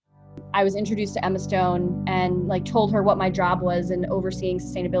I was introduced to Emma Stone and like told her what my job was in overseeing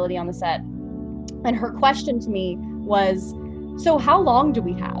sustainability on the set. And her question to me was, so how long do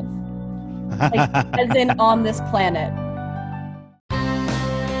we have? Like, as in on this planet.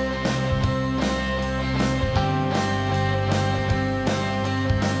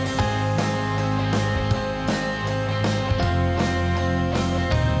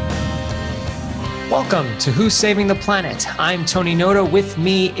 Welcome to Who's Saving the Planet. I'm Tony Noda. With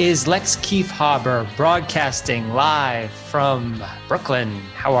me is Lex Keith-Haber, broadcasting live from Brooklyn.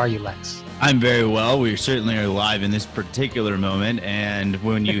 How are you, Lex? I'm very well. We certainly are live in this particular moment. And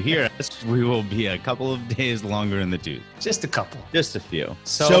when you hear us, we will be a couple of days longer in the tooth. Just a couple. Just a few.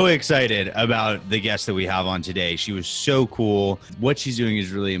 So excited about the guest that we have on today. She was so cool. What she's doing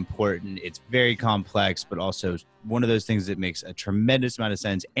is really important. It's very complex, but also one of those things that makes a tremendous amount of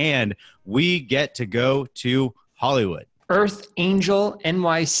sense. And we get to go to Hollywood. Earth Angel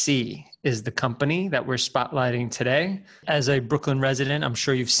NYC is the company that we're spotlighting today. As a Brooklyn resident, I'm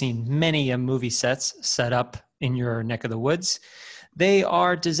sure you've seen many movie sets set up in your neck of the woods. They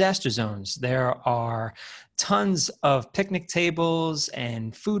are disaster zones. There are tons of picnic tables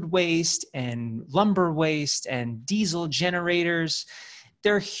and food waste and lumber waste and diesel generators.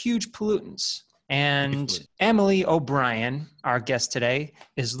 They're huge pollutants. And Emily O'Brien, our guest today,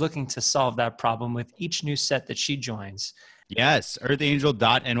 is looking to solve that problem with each new set that she joins. Yes,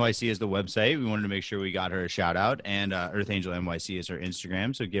 earthangel.nyc is the website. We wanted to make sure we got her a shout out, and earthangelnyc is her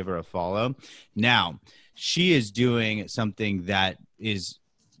Instagram, so give her a follow. Now, she is doing something that is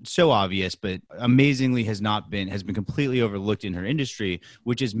so obvious, but amazingly has been completely overlooked in her industry,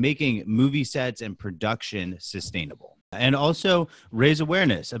 which is making movie sets and production sustainable. And also raise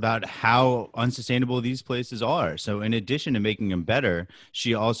awareness about how unsustainable these places are. So in addition to making them better,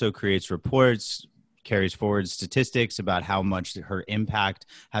 she also creates reports, carries forward statistics about how much her impact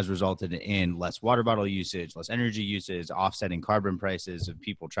has resulted in less water bottle usage, less energy usage, offsetting carbon prices of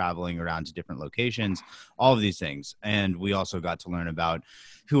people traveling around to different locations, all of these things. And we also got to learn about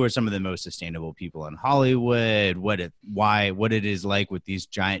who are some of the most sustainable people in Hollywood, what it is like with these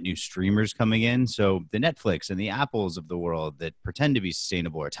giant new streamers coming in. So the Netflix and the Apples of the world that pretend to be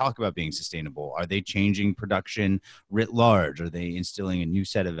sustainable or talk about being sustainable, are they changing production writ large? Are they instilling a new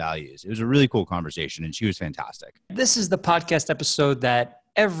set of values? It was a really cool conversation, and she was fantastic. This is the podcast episode that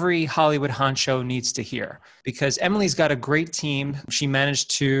every Hollywood honcho needs to hear, because Emily's got a great team. She managed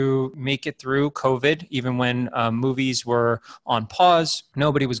to make it through COVID, even when movies were on pause.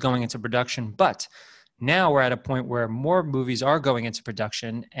 Nobody was going into production, but now we're at a point where more movies are going into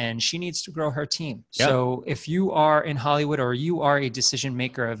production, and she needs to grow her team. Yep. So if you are in Hollywood, or you are a decision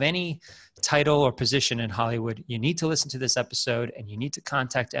maker of any title or position in Hollywood, you need to listen to this episode, and you need to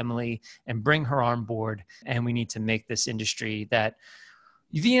contact Emily and bring her on board. And we need to make this industry that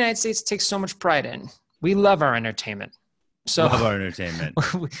the United States takes so much pride in. We love our entertainment. So love our entertainment.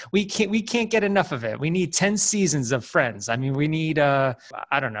 we can't get enough of it. We need 10 seasons of Friends. I mean, we need I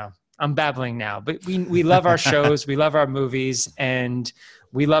don't know. I'm babbling now, but we love our shows, we love our movies, and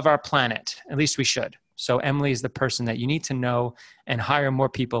we love our planet. At least we should. So Emily is the person that you need to know, and hire more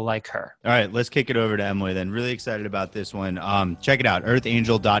people like her. All right, let's kick it over to Emily then. Really excited about this one. Check it out,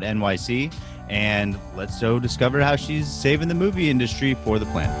 earthangel.nyc, and let's go discover how she's saving the movie industry for the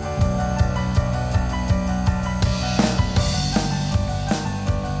planet.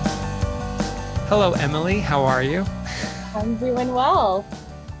 Hello, Emily. How are you? I'm doing well.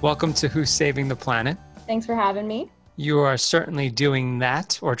 Welcome to Who's Saving the Planet. Thanks for having me. You are certainly doing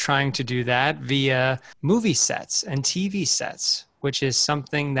that, or trying to do that, via movie sets and TV sets, which is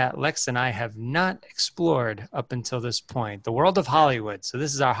something that Lex and I have not explored up until this point. The world of Hollywood. So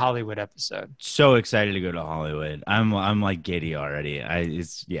this is our Hollywood episode. So excited to go to Hollywood. I'm like giddy already.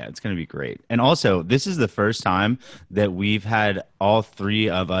 It's going to be great. And also, this is the first time that we've had all three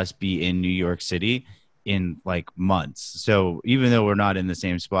of us be in New York City in like months. So even though we're not in the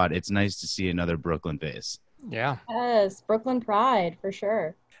same spot, it's nice to see another Brooklyn face. Yeah. Yes, Brooklyn pride for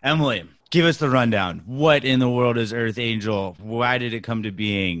sure. Emily, give us the rundown. What in the world is Earth Angel? Why did it come to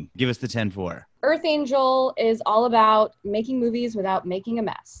being? Give us the 10-4. Earth Angel is all about making movies without making a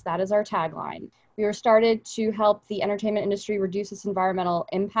mess. That is our tagline. We were started to help the entertainment industry reduce its environmental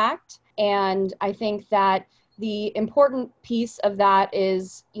impact. And I think that the important piece of that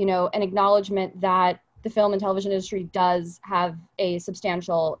is, an acknowledgement that the film and television industry does have a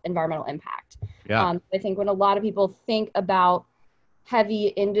substantial environmental impact. Yeah. I think when a lot of people think about heavy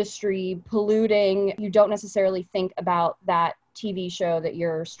industry polluting, you don't necessarily think about that TV show that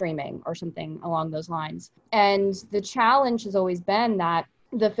you're streaming or something along those lines. And the challenge has always been that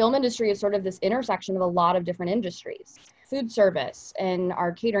the film industry is sort of this intersection of a lot of different industries. food service and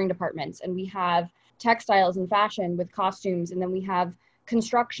our catering departments, and we have textiles and fashion with costumes, and then we have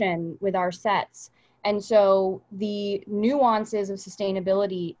construction with our sets. And so the nuances of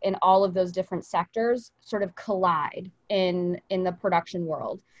sustainability in all of those different sectors sort of collide in the production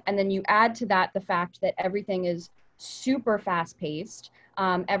world. And then you add to that the fact that everything is super fast paced.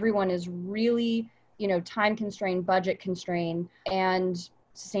 Everyone is really, time constrained, budget constrained, and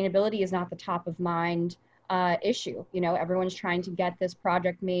sustainability is not the top of mind issue. Everyone's trying to get this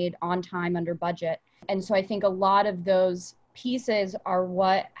project made on time, under budget. And so I think a lot of those pieces are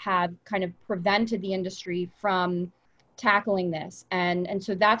what have kind of prevented the industry from tackling this. And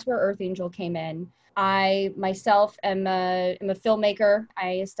so that's where Earth Angel came in. I myself am a filmmaker.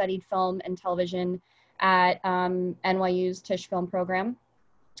 I studied film and television at NYU's Tisch Film Program,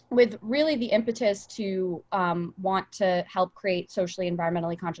 with really the impetus to want to help create socially,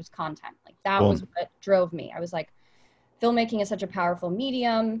 environmentally conscious content. Like that was what drove me. I was like, filmmaking is such a powerful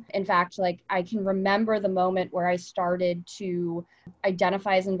medium. In fact, like I can remember the moment where I started to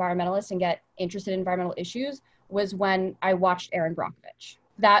identify as an environmentalist and get interested in environmental issues was when I watched Erin Brockovich.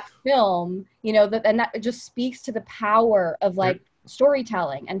 That film, and that just speaks to the power of like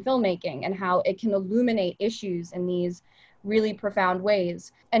storytelling and filmmaking and how it can illuminate issues in these really profound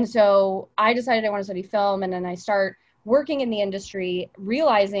ways. And so I decided I want to study film, and then I start working in the industry,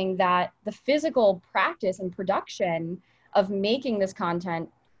 realizing that the physical practice and production of making this content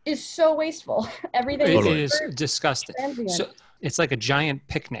is so wasteful. Everything is disgusting. So it's like a giant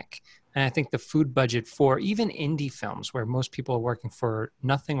picnic. And I think the food budget for even indie films where most people are working for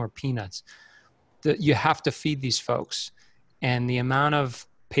nothing or peanuts, you have to feed these folks. And the amount of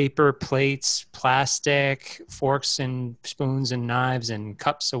paper plates, plastic, forks and spoons and knives and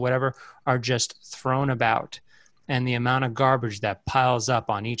cups or whatever are just thrown about. And the amount of garbage that piles up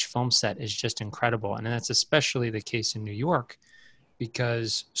on each film set is just incredible. And that's especially the case in New York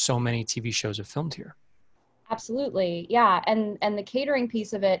because so many TV shows are filmed here. Absolutely. Yeah. And the catering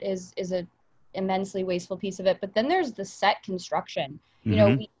piece of it is a immensely wasteful piece of it. But then there's the set construction.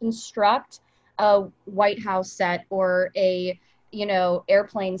 We construct a White House set or a,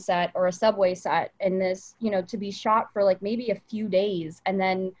 airplane set or a subway set in this, to be shot for like maybe a few days. And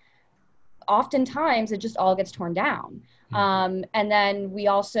then oftentimes it just all gets torn down. And then we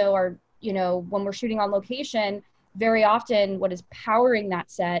also are, when we're shooting on location, very often what is powering that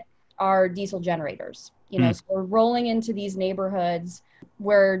set are diesel generators. So we're rolling into these neighborhoods,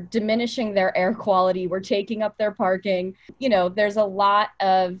 we're diminishing their air quality, we're taking up their parking. There's a lot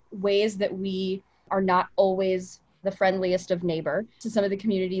of ways that we are not always the friendliest of neighbor to some of the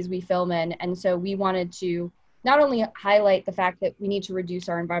communities we film in. And so we wanted to not only highlight the fact that we need to reduce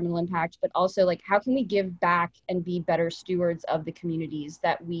our environmental impact, but also like how can we give back and be better stewards of the communities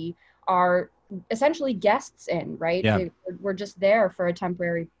that we are essentially guests in, right? Yeah. We're just there for a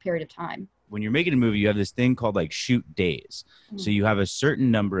temporary period of time. When you're making a movie, you have this thing called like shoot days. So you have a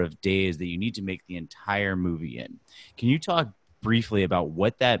certain number of days that you need to make the entire movie in. Can you talk briefly about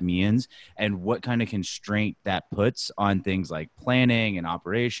what that means and what kind of constraint that puts on things like planning and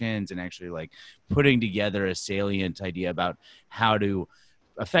operations and actually like putting together a salient idea about how to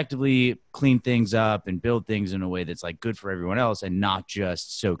effectively clean things up and build things in a way that's like good for everyone else and not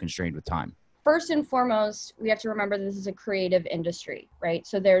just so constrained with time? First and foremost, we have to remember this is a creative industry, right?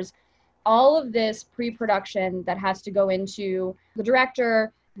 So there's all of this pre-production that has to go into the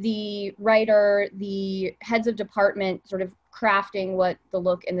director, the writer, the heads of department sort of crafting what the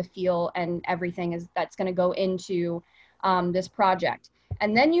look and the feel and everything is that's going to go into this project.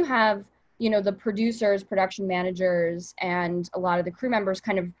 And then you have, the producers, production managers, and a lot of the crew members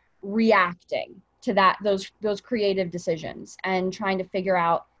kind of reacting to those creative decisions and trying to figure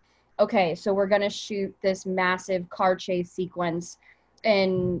out, okay, so we're going to shoot this massive car chase sequence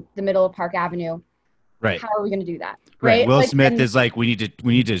in the middle of Park Avenue. Right. How are we going to do that? Right. Will Smith is like, we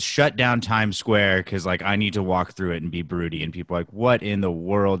need to shut down Times Square because like I need to walk through it and be broody. And people are like, what in the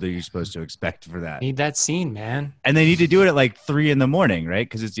world are you supposed to expect for that? Need that scene, man. And they need to do it at like 3 a.m, right?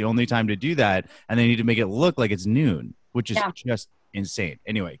 Because it's the only time to do that. And they need to make it look like it's noon, which is just insane.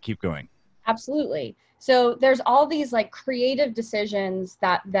 Anyway, keep going. Absolutely. So there's all these like creative decisions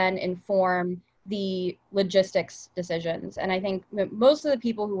that then inform the logistics decisions. And I think most of the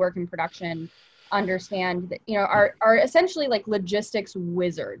people who work in production understand that, are essentially like logistics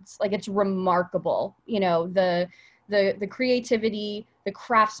wizards. Like it's remarkable, the creativity, the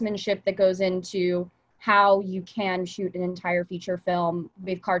craftsmanship that goes into how you can shoot an entire feature film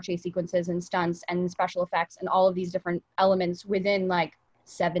with car chase sequences and stunts and special effects and all of these different elements within like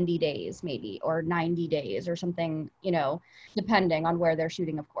 70 days maybe, or 90 days or something, depending on where they're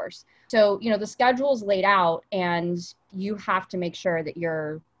shooting, of course. So, the schedule is laid out and you have to make sure that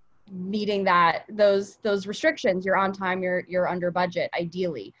you're meeting those restrictions. You're on time, you're under budget,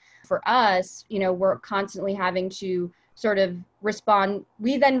 ideally. For us, we're constantly having to sort of respond.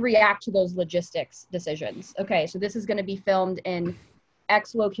 We then react to those logistics decisions. Okay, so this is going to be filmed in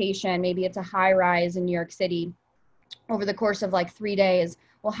X location. Maybe it's a high rise in New York City over the course of like 3 days.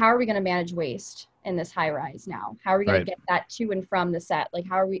 Well, how are we going to manage waste in this high rise now? How are we going to get that to and from the set? Like,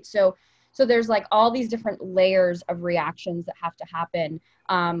 how are we? So there's like all these different layers of reactions that have to happen,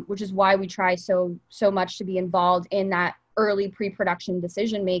 which is why we try so much to be involved in that early pre-production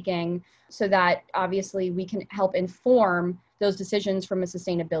decision making, so that obviously we can help inform those decisions from a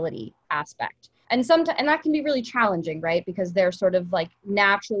sustainability aspect. And that can be really challenging, right? Because there's sort of like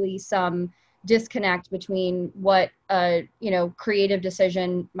naturally some disconnect between what a creative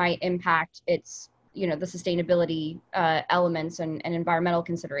decision might impact its the sustainability elements and environmental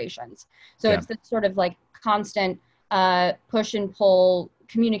considerations. So it's this sort of like constant push and pull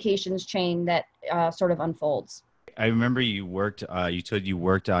communications chain that sort of unfolds. I remember you said you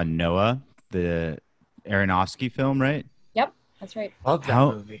worked on Noah, the Aronofsky film, right? Yep, that's right. Love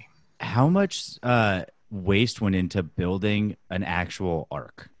that movie. How much waste went into building an actual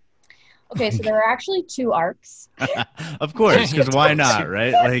ark? Okay, so there are actually 2 arcs. Of course, because why not,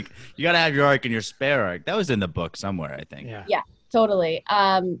 right? Like, you got to have your ark and your spare ark. That was in the book somewhere, I think. Yeah, totally.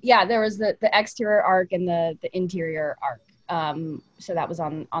 There was the exterior arc and the interior arc. So that was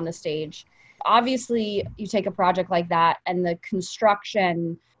on the stage. Obviously, you take a project like that and the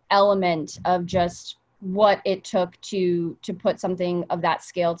construction element of just what it took to put something of that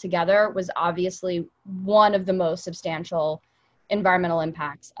scale together was obviously one of the most substantial environmental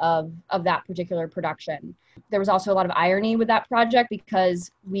impacts of that particular production. There was also a lot of irony with that project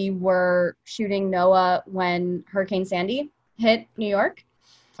because we were shooting Noah when Hurricane Sandy hit New York.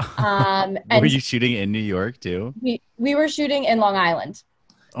 And were you shooting in New York too? We were shooting in Long Island.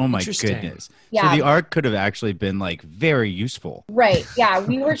 Oh my goodness. Yeah. So the ark could have actually been like very useful. Right. Yeah.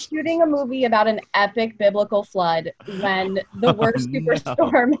 We were shooting a movie about an epic biblical flood when the worst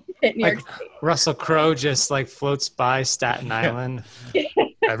superstorm hit New York City. Russell Crowe just like floats by Staten Island.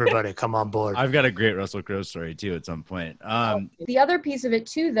 Everybody come on board. I've got a great Russell Crowe story too at some point. The other piece of it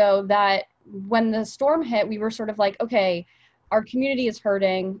too, though, that when the storm hit, we were sort of like, okay, our community is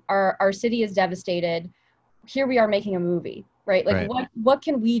hurting. Our city is devastated. Here we are making a movie. Right? Like, what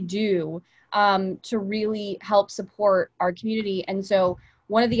can we do to really help support our community? And so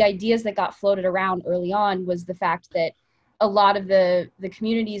one of the ideas that got floated around early on was the fact that a lot of the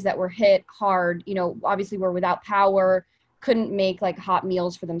communities that were hit hard, obviously were without power, couldn't make like hot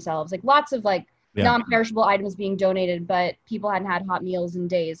meals for themselves, like lots of like non-perishable items being donated, but people hadn't had hot meals in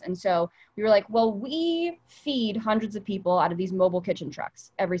days. And so we were like, well, we feed hundreds of people out of these mobile kitchen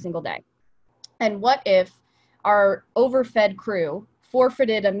trucks every single day. And what if our overfed crew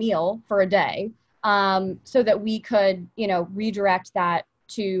forfeited a meal for a day so that we could, redirect that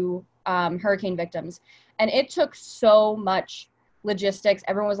to hurricane victims. And it took so much logistics.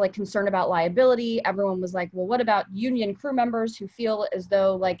 Everyone was like concerned about liability. Everyone was like, well, what about union crew members who feel as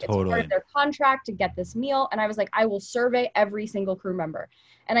though like it's part of their contract to get this meal? And I was like, I will survey every single crew member.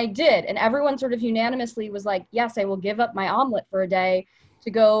 And I did. And everyone sort of unanimously was like, yes, I will give up my omelet for a day to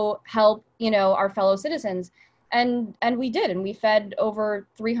go help, our fellow citizens. And we did, and we fed over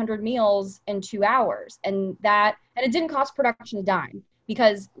 300 meals in 2 hours, and it didn't cost production a dime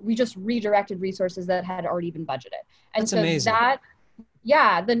because we just redirected resources that had already been budgeted. And that's amazing.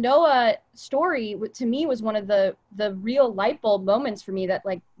 The Noah story to me was one of the real light bulb moments for me that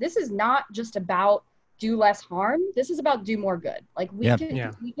like, this is not just about do less harm. This is about do more good. Like we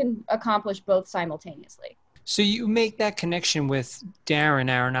can accomplish both simultaneously. So you make that connection with Darren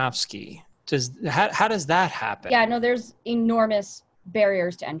Aronofsky. How does that happen? Yeah, no, there's enormous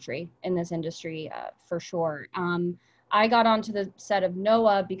barriers to entry in this industry for sure. I got onto the set of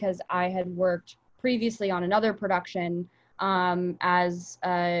Noah because I had worked previously on another production as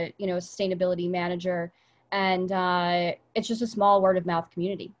a sustainability manager, and it's just a small word of mouth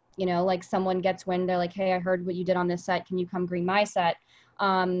community. Like someone gets wind, they're like, hey, I heard what you did on this set. Can you come green my set?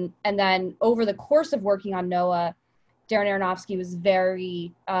 And then over the course of working on Noah, Darren Aronofsky was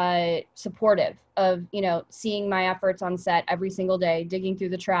very supportive of, seeing my efforts on set every single day, digging through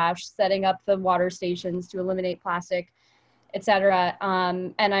the trash, setting up the water stations to eliminate plastic, etc.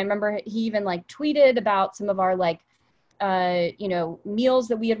 And I remember he even like tweeted about some of our meals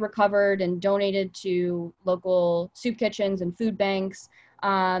that we had recovered and donated to local soup kitchens and food banks,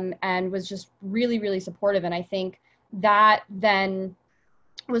 and was just really, really supportive. And I think that then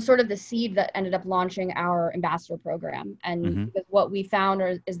was sort of the seed that ended up launching our ambassador program. And because what we found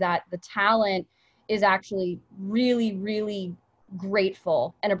is that the talent is actually really, really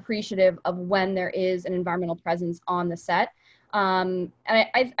grateful and appreciative of when there is an environmental presence on the set. And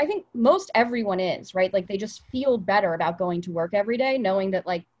I think most everyone is, right? Like they just feel better about going to work every day, knowing that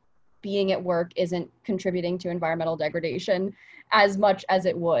like being at work isn't contributing to environmental degradation as much as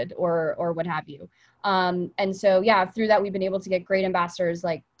it would, or what have you. And so, yeah, through that, we've been able to get great ambassadors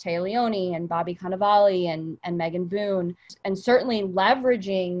like Téa Leoni and Bobby Cannavale and Megan Boone, and certainly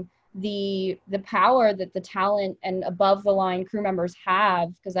leveraging the power that the talent and above the line crew members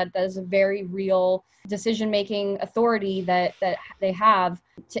have, because that is a very real decision-making authority that they have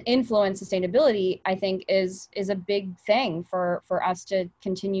to influence sustainability, I think is a big thing for us to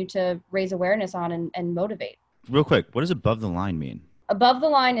continue to raise awareness on and motivate. Real quick, what does above the line mean? Above the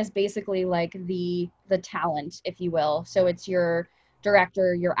line is basically like the talent, if you will. So it's your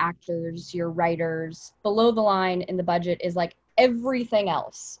director, your actors, your writers. Below the line in the budget is like everything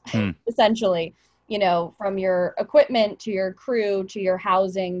else, essentially, you know, from your equipment to your crew to your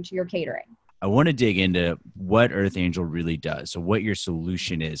housing to your catering. I want to dig into what Earth Angel really does. So what your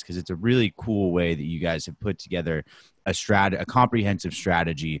solution is, because it's a really cool way that you guys have put together a comprehensive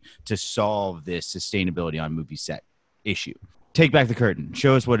strategy to solve this sustainability on movie set issue. Take back the curtain.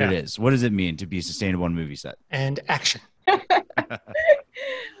 Show us what it is. What does it mean to be sustainable on a movie set? And action.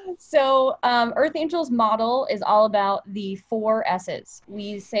 So Earth Angel's model is all about the 4 S's.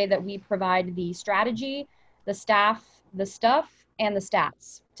 We say that we provide the strategy, the staff, the stuff, and the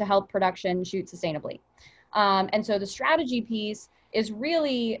stats to help production shoot sustainably. And so the strategy piece is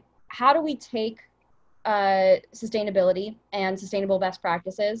really how do we take sustainability and sustainable best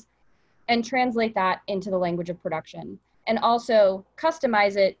practices and translate that into the language of production, and also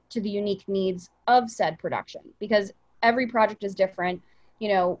customize it to the unique needs of said production, because every project is different. You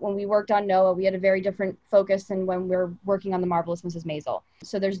know, when we worked on Noah, we had a very different focus than when we're working on The Marvelous Mrs. Maisel.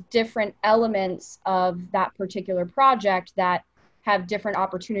 So there's different elements of that particular project that have different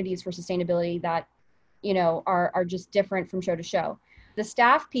opportunities for sustainability that, you know, are just different from show to show. The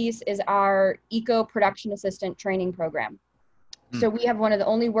staff piece is our Eco Production Assistant training program. So we have one of the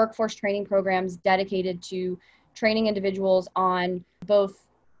only workforce training programs dedicated to training individuals on both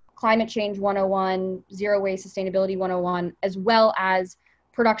Climate Change 101, Zero Waste Sustainability 101, as well as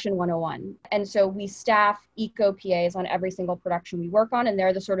Production 101. And so we staff Eco PAs on every single production we work on, and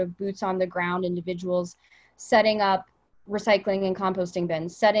they're the sort of boots on the ground individuals setting up recycling and composting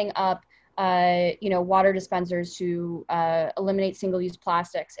bins, setting up water dispensers to eliminate single-use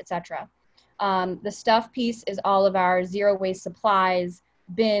plastics, etc. The stuff piece is all of our zero waste supplies,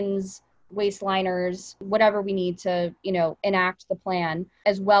 bins, waste liners, whatever we need to, you know, enact the plan,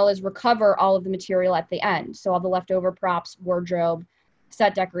 as well as recover all of the material at the end. So all the leftover props, wardrobe,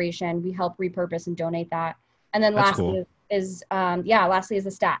 set decoration, we help repurpose and donate that. And then lastly is the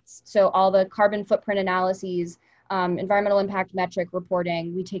stats. So all the carbon footprint analyses, environmental impact metric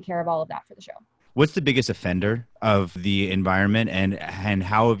reporting, we take care of all of that for the show. What's the biggest offender of the environment, and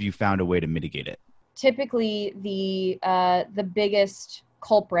how have you found a way to mitigate it? Typically, the biggest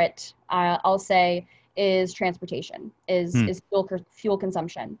culprit, I'll say, is transportation, is fuel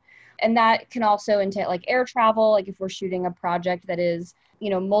consumption. And that can also entail like air travel. Like if we're shooting a project that is,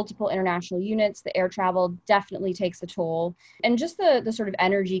 you know, multiple international units, the air travel definitely takes a toll. And just the sort of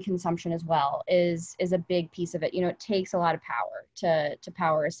energy consumption as well is a big piece of it. You know, it takes a lot of power to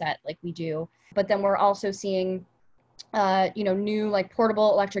power a set like we do. But then we're also seeing, new like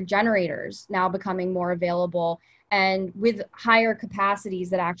portable electric generators now becoming more available, and with higher capacities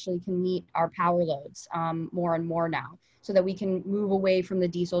that actually can meet our power loads more and more now, so that we can move away from the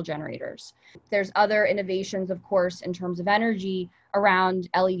diesel generators. There's other innovations, of course, in terms of energy around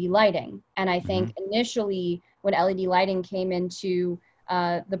LED lighting. And I think initially when LED lighting came into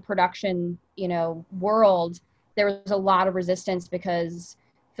the production, world, there was a lot of resistance because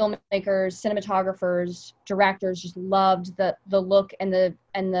filmmakers, cinematographers, directors just loved the look and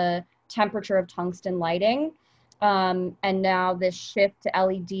the temperature of tungsten lighting. And now this shift to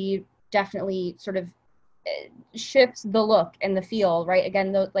LED definitely sort of shifts the look and the feel, right?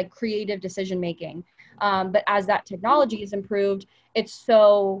 Again, like creative decision making. But as that technology is improved, it's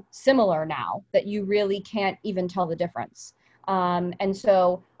so similar now that you really can't even tell the difference. And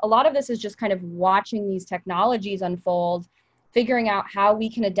so a lot of this is just kind of watching these technologies unfold, figuring out how we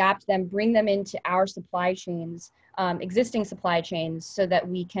can adapt them, bring them into our supply chains, existing supply chains, so that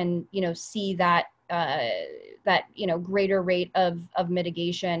we can, see that greater rate of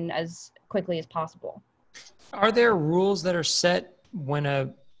mitigation as quickly as possible. Are there rules that are set when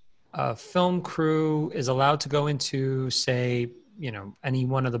a film crew is allowed to go into, say, any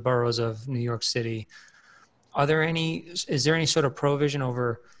one of the boroughs of New York City, is there any sort of provision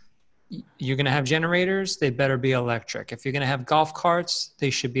over, you're going to have generators, they better be electric. If you're going to have golf carts, they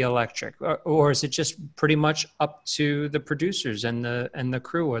should be electric. Or is it just pretty much up to the producers and the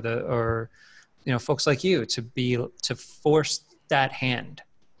crew or folks like you to force that hand?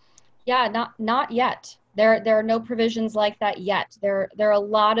 Yeah, not yet. There are no provisions like that yet. There are a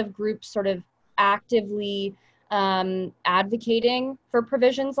lot of groups sort of actively advocating for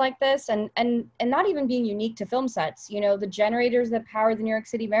provisions like this, and not even being unique to film sets. The generators that power the New York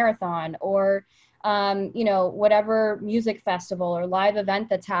City Marathon, or whatever music festival or live event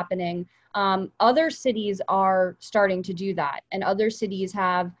that's happening. Other cities are starting to do that, and other cities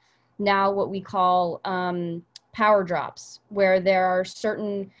have now what we call power drops, where there are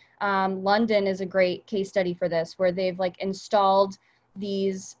certain. London is a great case study for this, where they've installed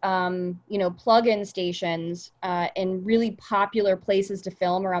these plug-in stations in really popular places to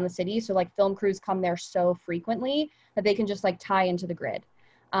film around the city. So film crews come there so frequently that they can just tie into the grid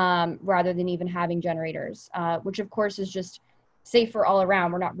rather than even having generators, which of course is just safer all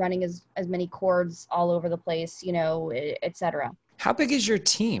around. We're not running as many cords all over the place, et cetera. How big is your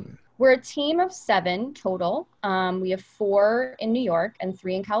team? We're a team of 7 total. We have 4 in New York and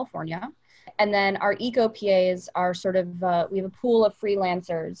 3 in California. And then our eco-PAs are sort of, we have a pool of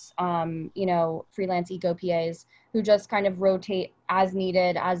freelancers, freelance eco-PAs who just kind of rotate as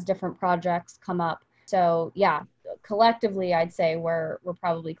needed as different projects come up. So yeah, collectively, I'd say we're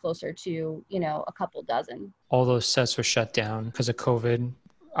probably closer to, a couple dozen. All those sets were shut down because of COVID.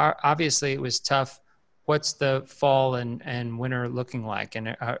 Obviously, it was tough. What's the fall and winter looking like?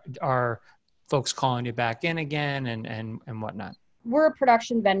 And are folks calling you back in again and whatnot? We're a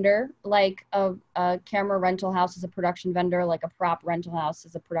production vendor, like a camera rental house is a production vendor, like a prop rental house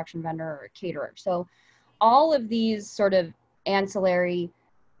is a production vendor or a caterer. So all of these sort of ancillary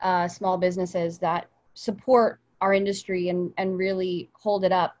small businesses that support our industry and really hold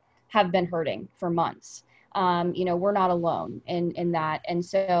it up have been hurting for months. We're not alone in that. And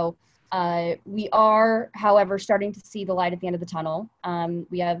so we are, however, starting to see the light at the end of the tunnel.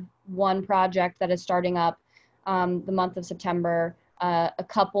 We have one project that is starting up the month of September, a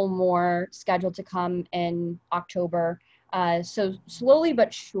couple more scheduled to come in October. So slowly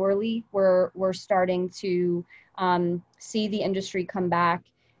but surely, we're starting to see the industry come back.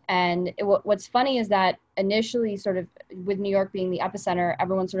 And what's funny is that initially, sort of with New York being the epicenter,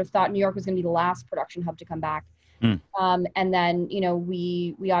 everyone sort of thought New York was going to be the last production hub to come back. And then,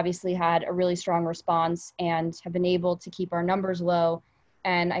 we obviously had a really strong response and have been able to keep our numbers low.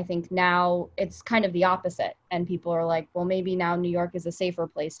 And I think now it's kind of the opposite. And people are like, well, maybe now New York is a safer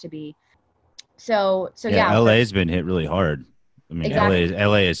place to be. So yeah. LA has been hit really hard. I mean, Exactly.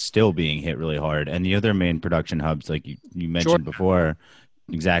 LA is still being hit really hard. And the other main production hubs, like you mentioned before,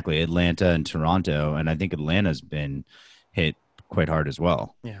 exactly, Atlanta and Toronto. And I think Atlanta's been hit quite hard as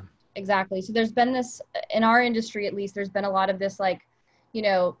well. Yeah. Exactly. So there's been this, in our industry at least, there's been a lot of this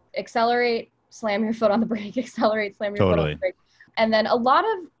accelerate, slam your foot on the brake, accelerate, slam your foot on the brake. And then a lot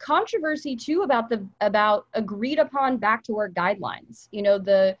of controversy too about agreed upon back to work guidelines.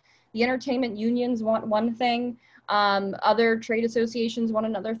 The entertainment unions want one thing, other trade associations want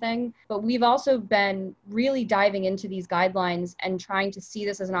another thing, but we've also been really diving into these guidelines and trying to see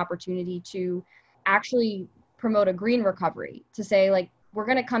this as an opportunity to actually promote a green recovery, to say we're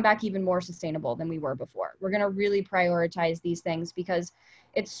going to come back even more sustainable than we were before. We're going to really prioritize these things because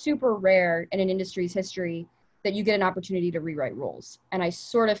it's super rare in an industry's history that you get an opportunity to rewrite rules. And I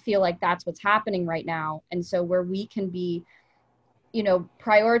sort of feel like that's what's happening right now. And so where we can be,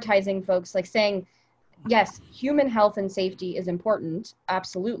 prioritizing folks, saying, yes, human health and safety is important,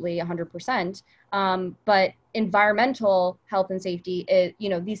 absolutely, 100%. But environmental health and safety,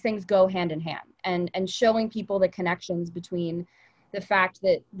 these things go hand in hand. And showing people the connections between the fact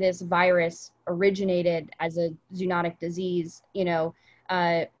that this virus originated as a zoonotic disease,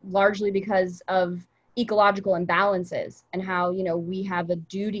 largely because of ecological imbalances, and how, we have a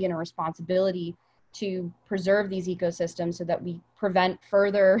duty and a responsibility to preserve these ecosystems so that we prevent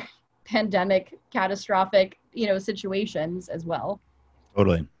further pandemic, catastrophic, situations as well.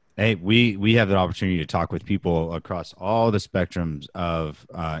 Totally. Hey, we have the opportunity to talk with people across all the spectrums of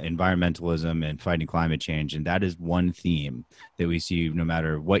environmentalism and fighting climate change. And that is one theme that we see no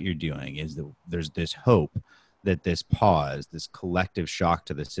matter what you're doing, is that there's this hope that this pause, this collective shock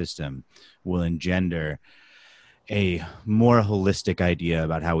to the system, will engender a more holistic idea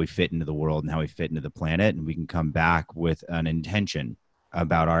about how we fit into the world and how we fit into the planet. And we can come back with an intention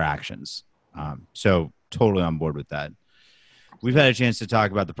about our actions. So totally on board with that. We've had a chance to talk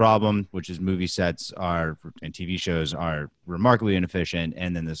about the problem, which is movie sets are and TV shows are remarkably inefficient.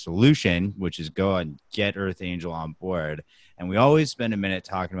 And then the solution, which is go and get Earth Angel on board. And we always spend a minute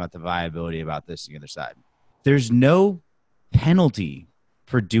talking about the viability about this the other side. There's no penalty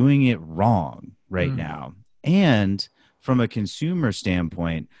for doing it wrong right now. And from a consumer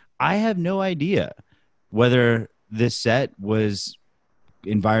standpoint, I have no idea whether this set was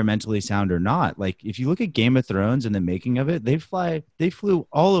environmentally sound or not. Like if you look at Game of Thrones and the making of it, they flew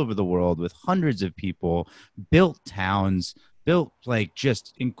all over the world with hundreds of people, built towns, built like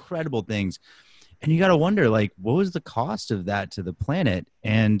just incredible things. And you got to wonder, like, what was the cost of that to the planet?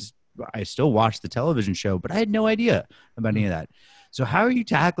 And I still watched the television show, but I had no idea about any of that. So how are you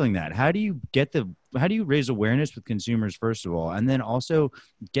tackling that? How do you raise awareness with consumers, first of all, and then also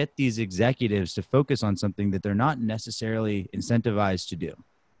get these executives to focus on something that they're not necessarily incentivized to do?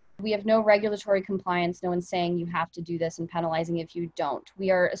 We have no regulatory compliance. No one's saying you have to do this and penalizing if you don't.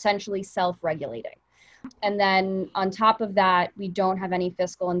 We are essentially self-regulating. And then on top of that, we don't have any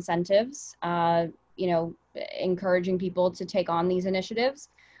fiscal incentives, encouraging people to take on these initiatives.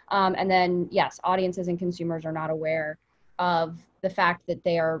 And then, yes, audiences and consumers are not aware of the fact that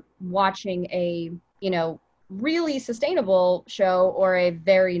they are watching a, really sustainable show or a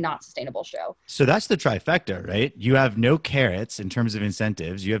very not sustainable show. So that's the trifecta, right? You have no carrots in terms of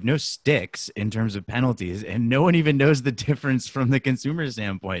incentives. You have no sticks in terms of penalties, and no one even knows the difference from the consumer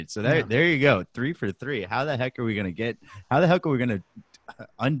standpoint. So there you go. 3 for 3. How the heck are we going to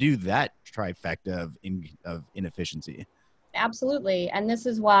undo that trifecta of inefficiency? Absolutely. And this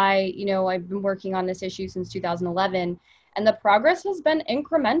is why, I've been working on this issue since 2011. And the progress has been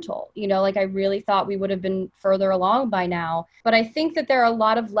incremental. I really thought we would have been further along by now. But I think that there are a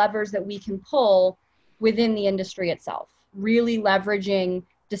lot of levers that we can pull within the industry itself, really leveraging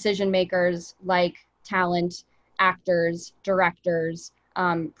decision makers like talent, actors, directors,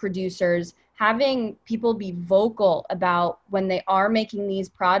 producers, having people be vocal about when they are making these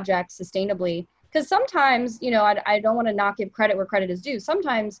projects sustainably. Because sometimes, I don't want to not give credit where credit is due.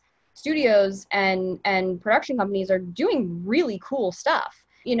 Sometimes studios and production companies are doing really cool stuff,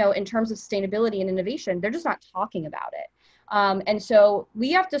 in terms of sustainability and innovation. They're just not talking about it. And so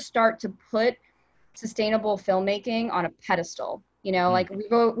we have to start to put sustainable filmmaking on a pedestal. Like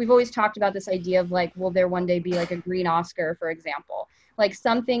we've always talked about this idea of like, will there one day be like a green Oscar, for example, like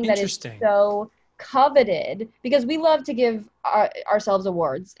something that is so coveted, because we love to give ourselves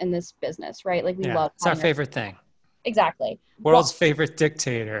awards in this business, right? Like we love. It's our favorite thing. Exactly. World's favorite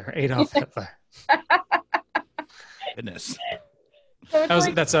dictator, Adolf Hitler. Goodness. So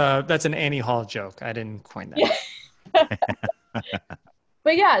that's an Annie Hall joke. I didn't coin that. Yeah.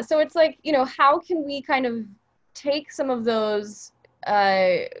 But yeah, so it's like, how can we kind of take some of those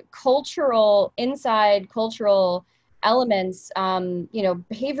cultural elements,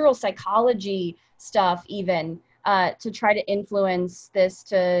 behavioral psychology stuff even, to try to influence this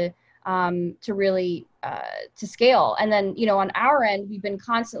to really to scale. And then, on our end, we've been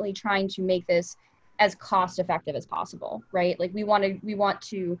constantly trying to make this as cost effective as possible, right? Like we want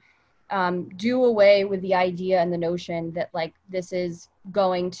to do away with the idea and the notion that like this is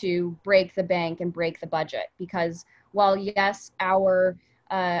going to break the bank and break the budget, because while yes, our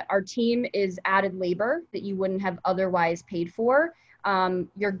team is added labor that you wouldn't have otherwise paid for,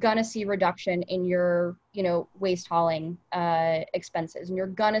 you're gonna see reduction in your, waste hauling expenses, and you're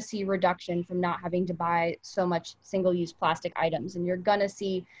gonna see reduction from not having to buy so much single-use plastic items, and you're gonna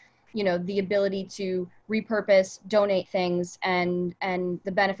see, the ability to repurpose, donate things, and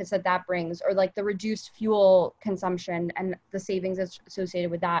the benefits that brings, or like the reduced fuel consumption and the savings associated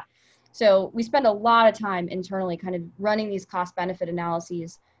with that. So we spend a lot of time internally kind of running these cost-benefit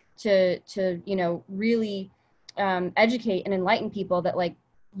analyses to really educate and enlighten people that like,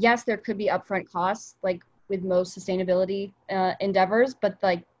 yes, there could be upfront costs like with most sustainability endeavors, but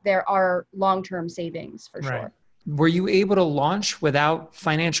like there are long-term savings for sure. Were you able to launch without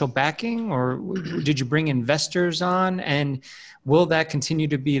financial backing, or did you bring investors on? And will that continue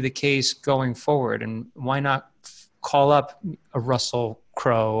to be the case going forward? And why not call up a Russell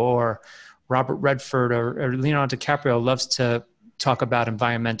Crowe or Robert Redford or Leonardo DiCaprio loves to talk about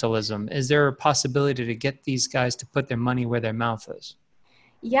environmentalism? Is there a possibility to get these guys to put their money where their mouth is?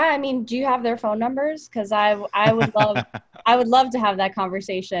 Yeah, I mean, do you have their phone numbers? Because I would love to have that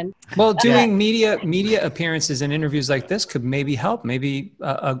conversation. Well, doing media appearances and interviews like this could maybe help. Maybe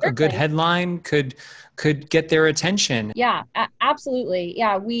a good headline could get their attention. Yeah, absolutely.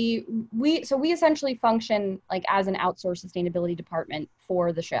 Yeah, we essentially function like as an outsourced sustainability department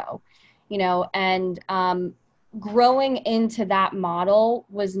for the show, and growing into that model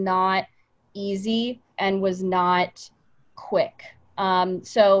was not easy and was not quick.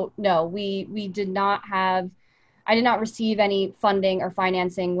 So no, we did not have, I did not receive any funding or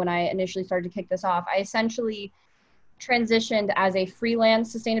financing when I initially started to kick this off. I essentially transitioned as a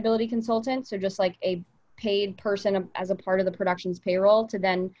freelance sustainability consultant, so just like a paid person as a part of the production's payroll, to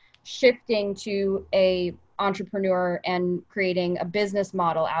then shifting to a entrepreneur and creating a business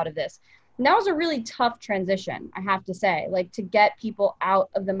model out of this. And that was a really tough transition, I have to say, like to get people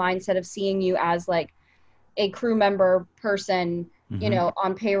out of the mindset of seeing you as like a crew member person, you know,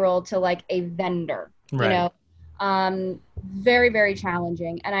 on payroll to like a vendor, Right. you know, very, very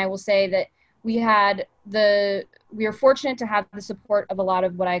challenging. And I will say that we were fortunate to have the support of a lot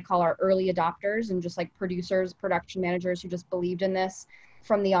of what I call our early adopters and just like producers, production managers who just believed in this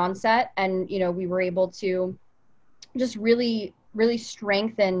from the onset. And, you know, we were able to just really, really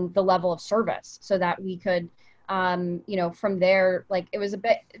strengthen the level of service so that we could, you know, from there, like it was a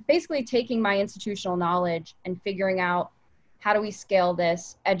bit basically taking my institutional knowledge and figuring out how do we scale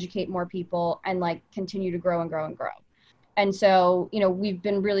this, educate more people, and like continue to grow and grow and grow. And so, you know, we've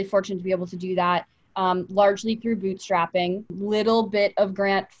been really fortunate to be able to do that largely through bootstrapping, little bit of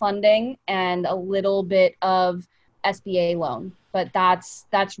grant funding and a little bit of SBA loan. But that's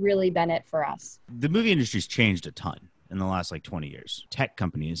really been it for us. The movie industry's changed a ton in the last like 20 years. Tech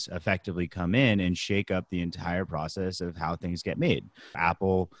companies effectively come in and shake up the entire process of how things get made.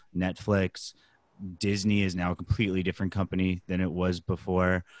 Apple, Netflix, Disney is now a completely different company than it was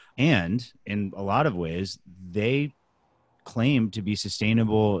before. And in a lot of ways, they claim to be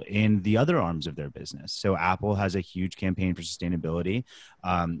sustainable in the other arms of their business. So Apple has a huge campaign for sustainability.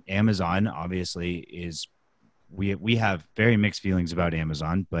 Amazon obviously is, we have very mixed feelings about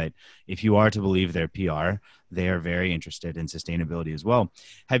Amazon, but if you are to believe their PR, they are very interested in sustainability as well.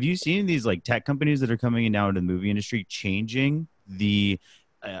 Have you seen these like tech companies that are coming in now into the movie industry changing the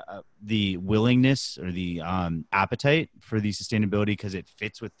willingness or the appetite for the sustainability because it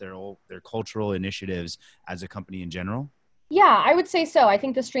fits with their cultural initiatives as a company in general? Yeah, I would say so. I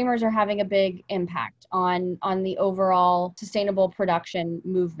think the streamers are having a big impact on the overall sustainable production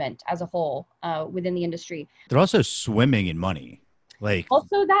movement as a whole within the industry. They're also swimming in money. Like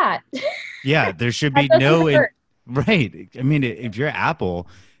also that. Yeah, there should be right. I mean, if you're Apple,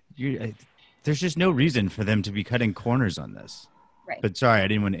 there's just no reason for them to be cutting corners on this. Right. But sorry, I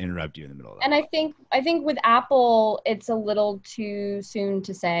didn't want to interrupt you in the middle of that. And I think with Apple, it's a little too soon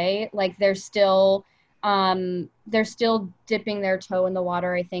to say. Like they're still dipping their toe in the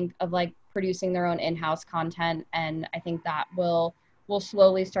water, I think, of like producing their own in-house content. And I think that we'll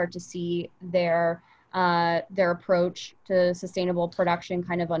slowly start to see their approach to sustainable production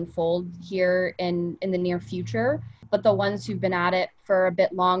kind of unfold here in the near future. But the ones who've been at it for a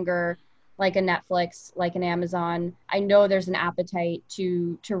bit longer, like a Netflix, like an Amazon, I know there's an appetite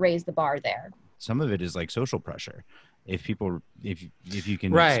to raise the bar there. Some of it is like social pressure. If you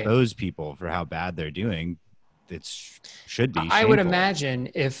can Right. expose people for how bad they're doing, it should be shameful. I would imagine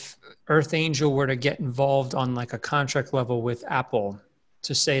if Earth Angel were to get involved on like a contract level with Apple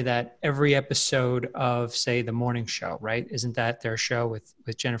to say that every episode of, say, The Morning Show, right? Isn't that their show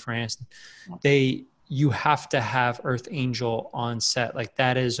with Jennifer Aniston? You have to have Earth Angel on set. Like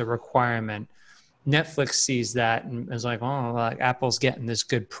that is a requirement. Netflix sees that and is like, oh, like Apple's getting this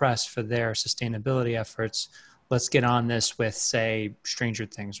good press for their sustainability efforts. Let's get on this with, say, Stranger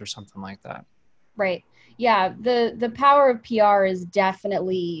Things or something like that. Right. Yeah. The power of PR is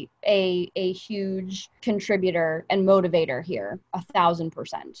definitely a huge contributor and motivator here,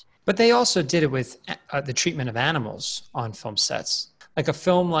 1,000%. But they also did it with the treatment of animals on film sets. Like a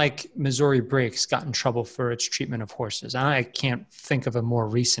film like Missouri Breaks got in trouble for its treatment of horses. And I can't think of a more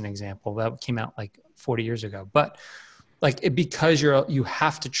recent example that came out like 40 years ago. But like because you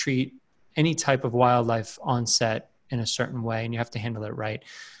have to treat any type of wildlife on set in a certain way and you have to handle it right.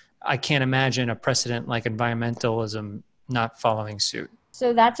 I can't imagine a precedent like environmentalism not following suit.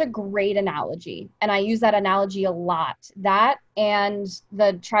 So that's a great analogy. And I use that analogy a lot. That and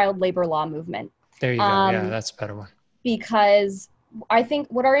the child labor law movement. There you go. Yeah, that's a better one. Because I think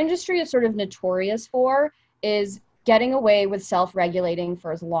what our industry is sort of notorious for is getting away with self-regulating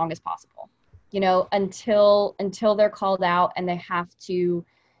for as long as possible, you know, until they're called out and they have to,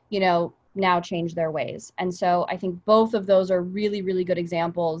 you know, now change their ways. And so I think both of those are really, really good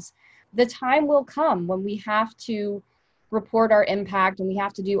examples. The time will come when we have to report our impact and we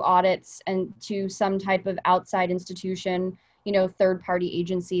have to do audits and to some type of outside institution, you know, third-party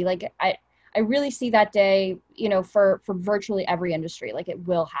agency. Like I really see that day, you know, for virtually every industry, like it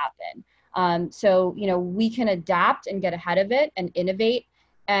will happen. So, you know, we can adapt and get ahead of it and innovate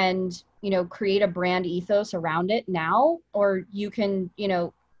and, you know, create a brand ethos around it now, or you can, you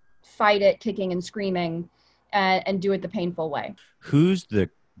know, fight it kicking and screaming and do it the painful way. Who's the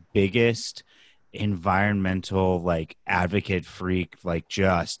biggest environmental like advocate freak, like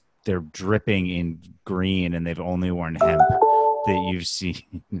just they're dripping in green and they've only worn hemp that you've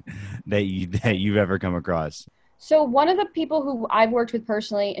seen that you've ever come across? So one of the people who I've worked with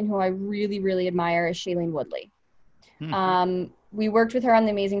personally and who I really, really admire is Shailene Woodley. We worked with her on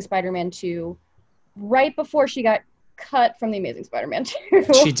The Amazing Spider-Man 2 right before she got cut from The Amazing Spider-Man 2.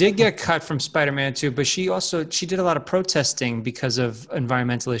 She did get cut from Spider-Man 2, but she did a lot of protesting because of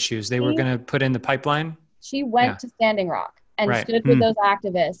environmental issues. They were going to put in the pipeline. She went to Standing Rock and stood with those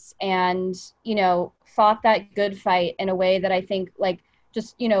activists and, fought that good fight in a way that I think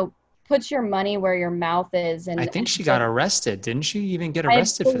just, puts your money where your mouth is. And I think she got arrested. Didn't she even get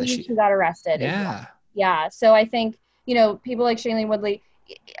arrested for this? She got arrested. Yeah. Yeah. So I think, people like Shailene Woodley,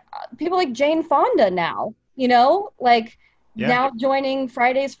 people like Jane Fonda now, now joining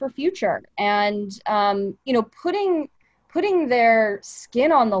Fridays for Future and, putting their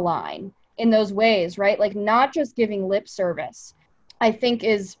skin on the line in those ways, right? Like not just giving lip service, I think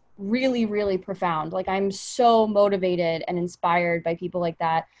is really, really profound. Like I'm so motivated and inspired by people like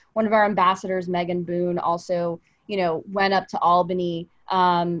that. One of our ambassadors, Megan Boone, also, went up to Albany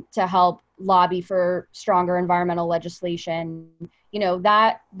to help lobby for stronger environmental legislation.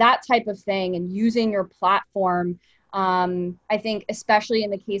 That type of thing, and using your platform. I think especially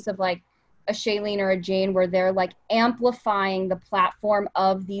in the case of like a Shailene or a Jane, where they're like amplifying the platform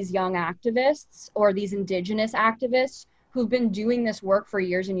of these young activists or these indigenous activists who've been doing this work for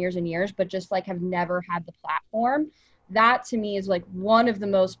years and years and years, but just like have never had the platform. That to me is like one of the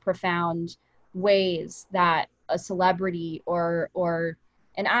most profound ways that a celebrity or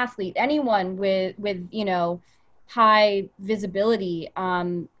an athlete, anyone with high visibility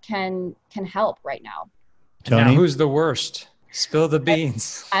can help right now. Tony? Now, who's the worst? Spill the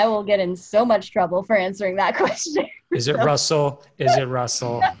beans. I will get in so much trouble for answering that question. Is it Russell? Is it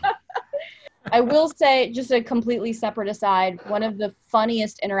Russell? I will say, just a completely separate aside, one of the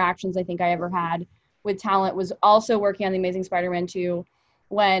funniest interactions I think I ever had with talent was also working on The Amazing Spider-Man 2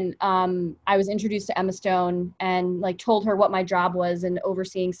 when I was introduced to Emma Stone and like told her what my job was and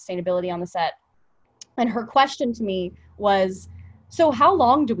overseeing sustainability on the set. And her question to me was, so how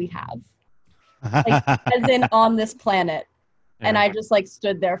long do we have? Like, as in on this planet. Yeah. And I just like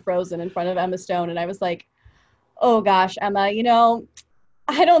stood there frozen in front of Emma Stone. And I was like, oh gosh, Emma,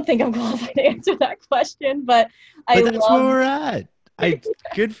 I don't think I'm qualified to answer that question, but that's where we're at.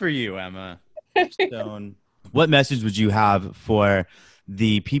 Good for you, Emma Stone. What message would you have for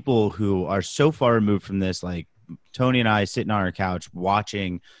the people who are so far removed from this, like Tony and I sitting on our couch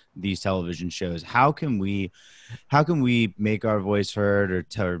watching these television shows? How can we make our voice heard, or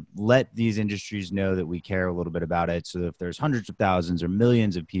to let these industries know that we care a little bit about it, so that if there's hundreds of thousands or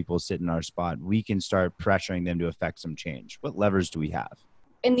millions of people sitting in our spot, we can start pressuring them to affect some change? What levers do we have?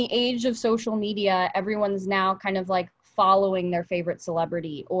 In the age of social media, everyone's now kind of like following their favorite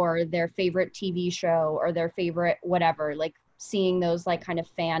celebrity or their favorite TV show or their favorite whatever, like seeing those like kind of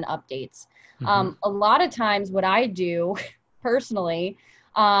fan updates. Mm-hmm. A lot of times what I do personally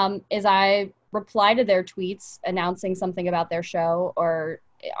is I reply to their tweets announcing something about their show, or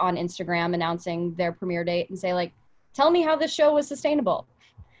on Instagram announcing their premiere date, and say like, tell me how this show was sustainable.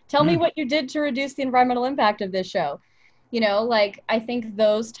 Tell me what you did to reduce the environmental impact of this show. I think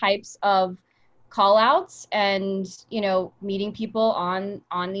those types of call outs and, meeting people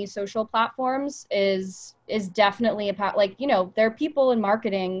on these social platforms is definitely about there are people in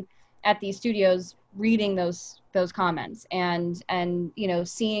marketing at these studios reading those comments and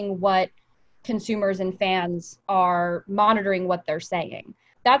seeing what consumers and fans are monitoring what they're saying.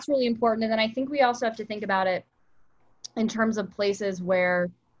 That's really important. And then I think we also have to think about it in terms of places where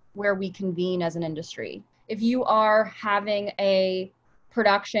we convene as an industry. If you are having a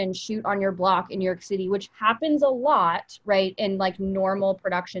production shoot on your block in New York City, which happens a lot, right, in like normal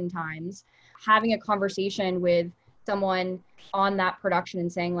production times, having a conversation with someone on that production and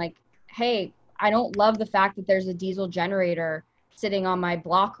saying like, hey, I don't love the fact that there's a diesel generator sitting on my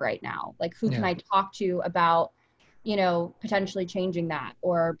block right now. Like, who can I talk to about, potentially changing that,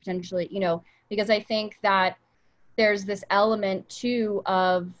 or potentially, because I think that there's this element too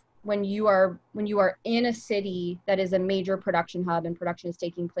of when you are in a city that is a major production hub and production is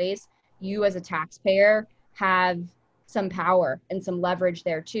taking place, you as a taxpayer have some power and some leverage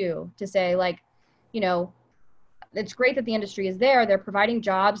there too, to say like, it's great that the industry is there. They're providing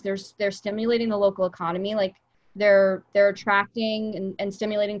jobs. They're stimulating the local economy. Like they're attracting and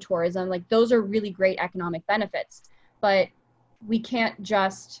stimulating tourism. Like those are really great economic benefits, but we can't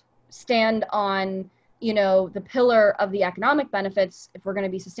just stand on the pillar of the economic benefits. If we're going to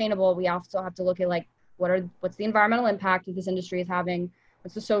be sustainable, we also have to look at like, what's the environmental impact that this industry is having,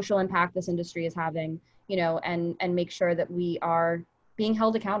 what's the social impact this industry is having, and make sure that we are being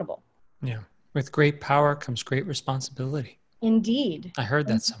held accountable. Yeah. With great power comes great responsibility. Indeed. I heard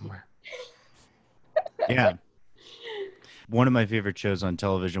that somewhere. Yeah. One of my favorite shows on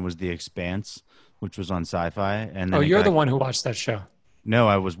television was The Expanse, which was on Sci-Fi. And then you're the one who watched that show. No,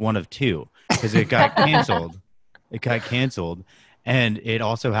 I was one of two because it got canceled. And it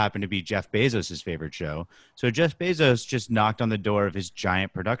also happened to be Jeff Bezos' favorite show. So Jeff Bezos just knocked on the door of his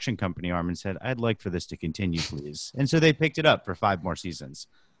giant production company arm and said, I'd like for this to continue, please. And so they picked it up for 5 more seasons.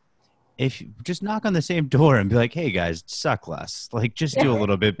 If you just knock on the same door and be like, hey guys, suck less, like just do a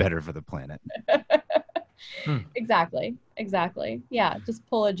little bit better for the planet. Exactly. Yeah. Just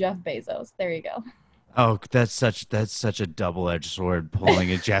pull a Jeff Bezos. There you go. Oh, that's such a double-edged sword,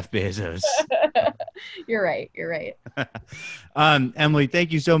 pulling a Jeff Bezos. You're right. Emily,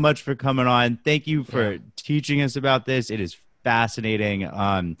 thank you so much for coming on. Thank you for teaching us about this. It is fascinating.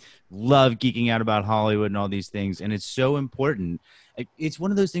 Love geeking out about Hollywood and all these things. And it's so important. It's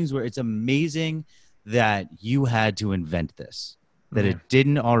one of those things where it's amazing that you had to invent this, that it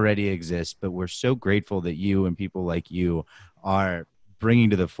didn't already exist, but we're so grateful that you and people like you are bringing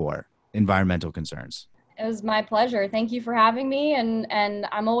to the fore environmental concerns. It was my pleasure. Thank you for having me. And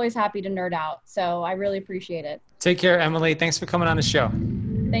I'm always happy to nerd out. So I really appreciate it. Take care, Emily. Thanks for coming on the show.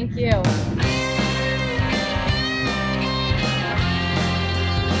 Thank you.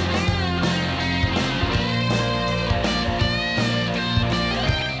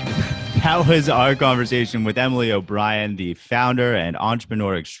 That was our conversation with Emily O'Brien, the founder and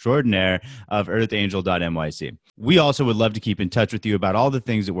entrepreneur extraordinaire of EarthAngel.nyc. We also would love to keep in touch with you about all the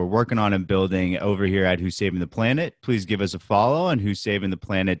things that we're working on and building over here at Who's Saving the Planet. Please give us a follow on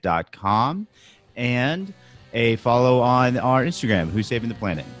whossavingtheplanet.com and a follow on our Instagram, Who's Saving the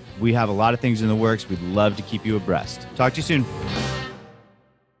Planet. We have a lot of things in the works. We'd love to keep you abreast. Talk to you soon.